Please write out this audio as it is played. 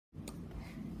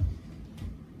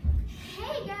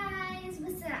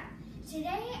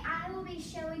Today I will be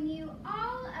showing you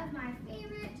all of my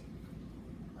favorite,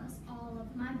 plus all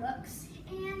of my books,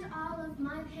 and all of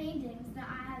my paintings that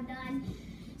I have done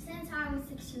since I was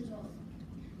 6 years old.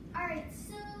 Alright,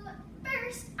 so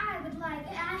first I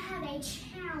have a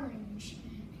challenge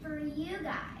for you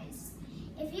guys.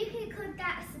 If you could click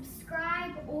that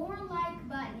subscribe or like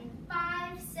button in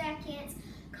 5 seconds,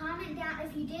 comment down,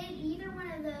 if you did either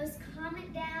one of those,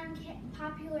 comment down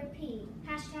popular P,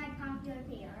 hashtag popular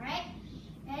P, alright?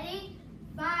 Ready?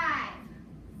 5,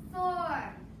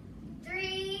 4,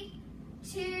 3,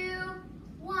 2,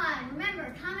 1.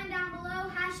 Remember, comment down below,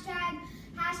 hashtag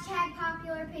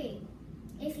popular P.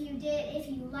 If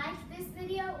you liked this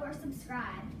video or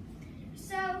subscribed.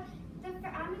 So,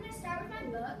 I'm going to start with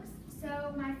my books.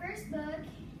 So, my first book,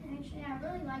 actually I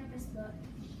really like this book.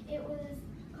 It was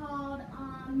called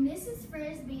Mrs.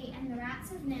 Frisbee and the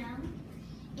Rats of Nim.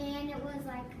 And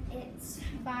it's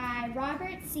by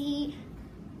Robert C.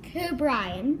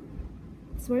 O'Brien.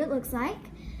 That's what it looks like.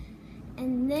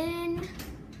 And then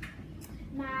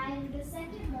the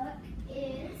second book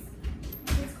is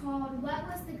called What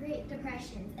Was the Great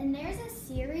Depression? And there's a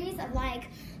series of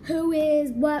who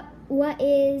is, what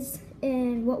is,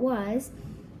 and what was.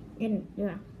 And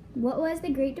yeah, what was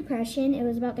the Great Depression? It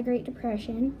was about the Great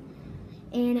Depression.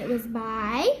 And it was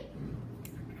by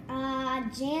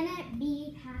Janet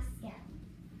B. Pascal.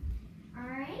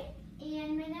 Alright,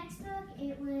 and my next book,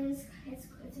 it's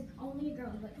only a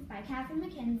girl's book. It's by Catherine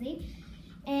Mackenzie.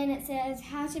 And it says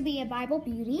How to Be a Bible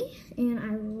Beauty. And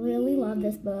I really love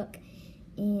this book.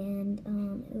 And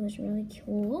it was really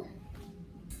cool.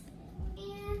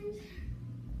 And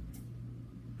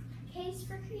Case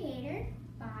for Creator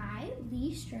by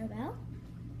Lee Strobel.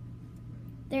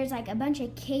 There's a bunch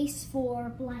of Case for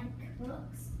blank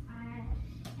books.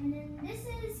 And then this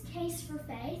is Case for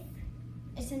Faith.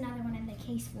 It's another one of the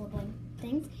Case for blank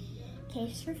things.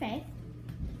 Case for Faith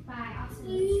by also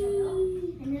Lee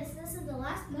Strobel. And this is the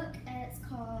last book. It's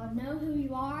called Know Who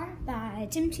You Are by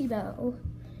Tim Tebow.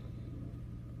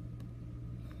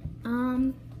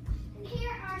 And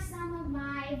here are some of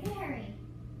my very,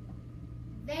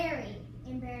 very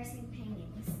embarrassing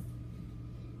paintings.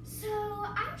 So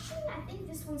actually, I think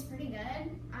this one's pretty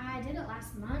good. I did it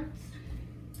last month.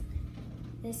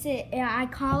 I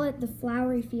call it the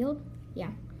flowery field. Yeah,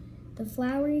 the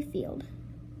flowery field.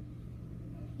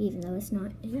 Even though it's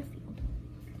not in a field.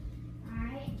 All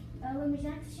right. Would you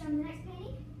like to show them the next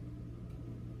painting?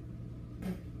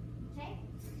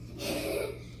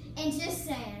 Okay. And just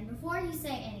saying, before you say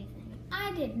anything,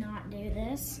 I did not do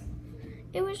this.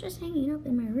 It was just hanging up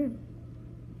in my room.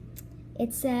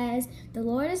 It says, The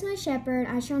Lord is my shepherd,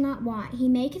 I shall not want. He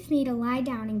maketh me to lie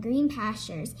down in green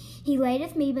pastures. He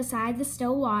ladeth me beside the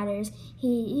still waters.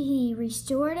 He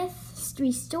restoreth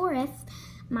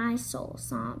my soul.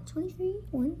 Psalm 23,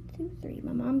 1 through 3.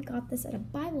 My mom got this at a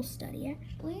Bible study,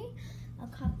 actually, a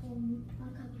couple months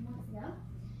ago.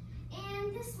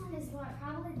 And this one is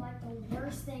probably the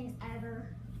worst things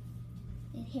ever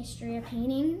in history of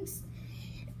paintings.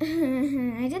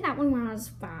 I did that one when I was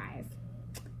 5.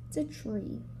 It's a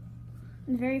tree,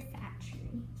 a very fat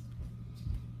tree.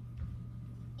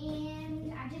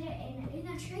 And I did it in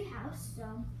a tree house.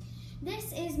 So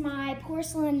this is my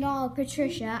porcelain doll,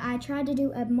 Patricia. I tried to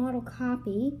do a model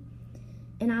copy,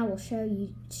 and I will show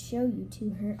you to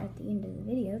her at the end of the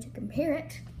video to compare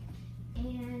it.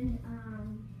 And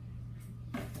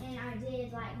I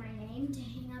did my name to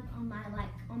hang up on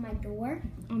my door,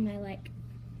 on my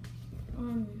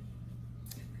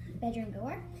bedroom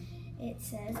door. It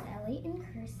says Ellie in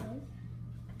cursive.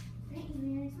 Right, you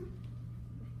want this one?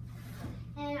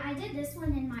 And I did this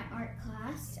one in my art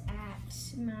class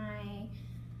at my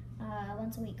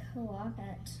once a week co-op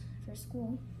for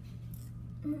school.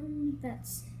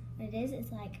 That's what it is.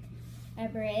 It's like a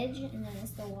bridge, and then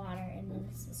it's the water, and then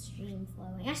it's the stream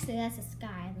flowing. Actually, that's the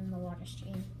sky, and then the water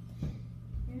stream.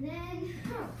 And then,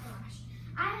 oh gosh,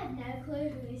 I have no clue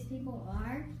who these people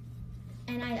are.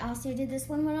 And I also did this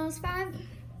one when I was 5.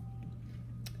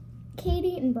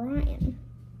 Katie and Brian.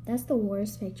 That's the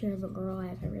worst picture of a girl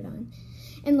I've ever done.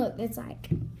 And look, it's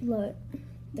look,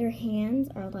 their hands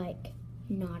are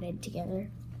knotted together.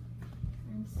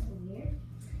 I'm so weird.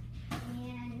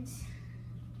 And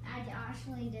I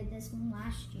actually did this one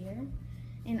last year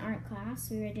in art class.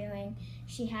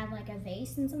 She had a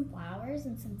vase and some flowers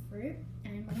and some fruit,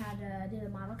 and we had to do a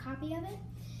model copy of it.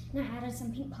 And I added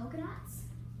some pink polka dots.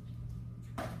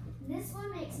 This one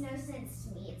makes no sense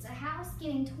to me. It's a house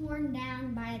getting torn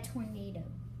down by a tornado.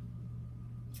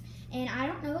 And I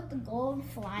don't know what the gold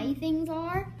fly things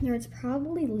are. It's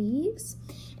probably leaves.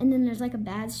 And then there's a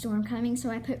bad storm coming, so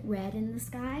I put red in the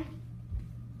sky.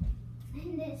 And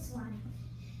And this one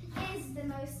is the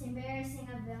most embarrassing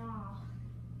of them all.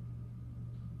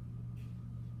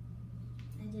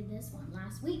 I did this one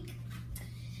last week.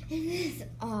 And it's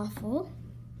awful.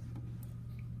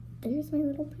 There's my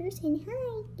little person.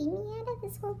 Hi, get me out of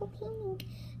this horrible painting.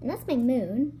 And that's my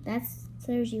moon. That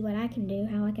shows you what I can do,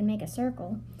 how I can make a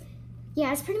circle.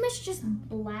 Yeah, it's pretty much just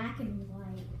black and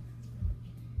white.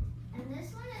 And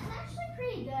this one is actually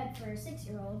pretty good for a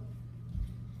 6-year-old.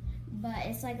 But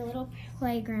it's like a little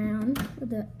playground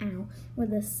with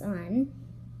the sun.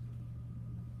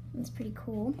 It's pretty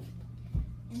cool.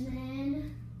 And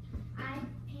then I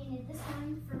painted this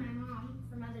one for my mom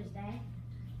for Mother's Day.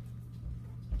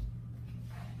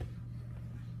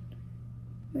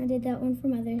 I did that one for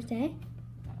Mother's Day.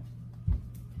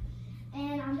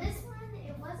 And on this one,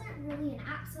 it wasn't really an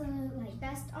absolute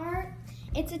best art.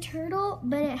 It's a turtle,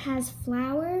 but it has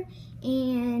flour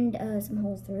and some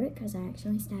holes through it because I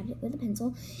actually stabbed it with a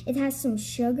pencil. It has some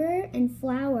sugar and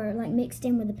flour mixed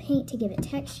in with the paint to give it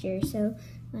texture. So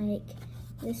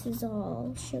this is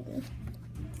all sugar.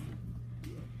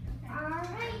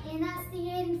 Alright, and that's the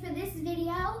end for this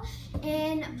video.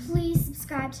 And please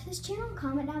subscribe to this channel and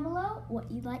comment down below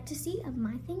what you'd like to see of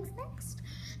my things next.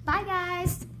 Bye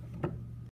guys!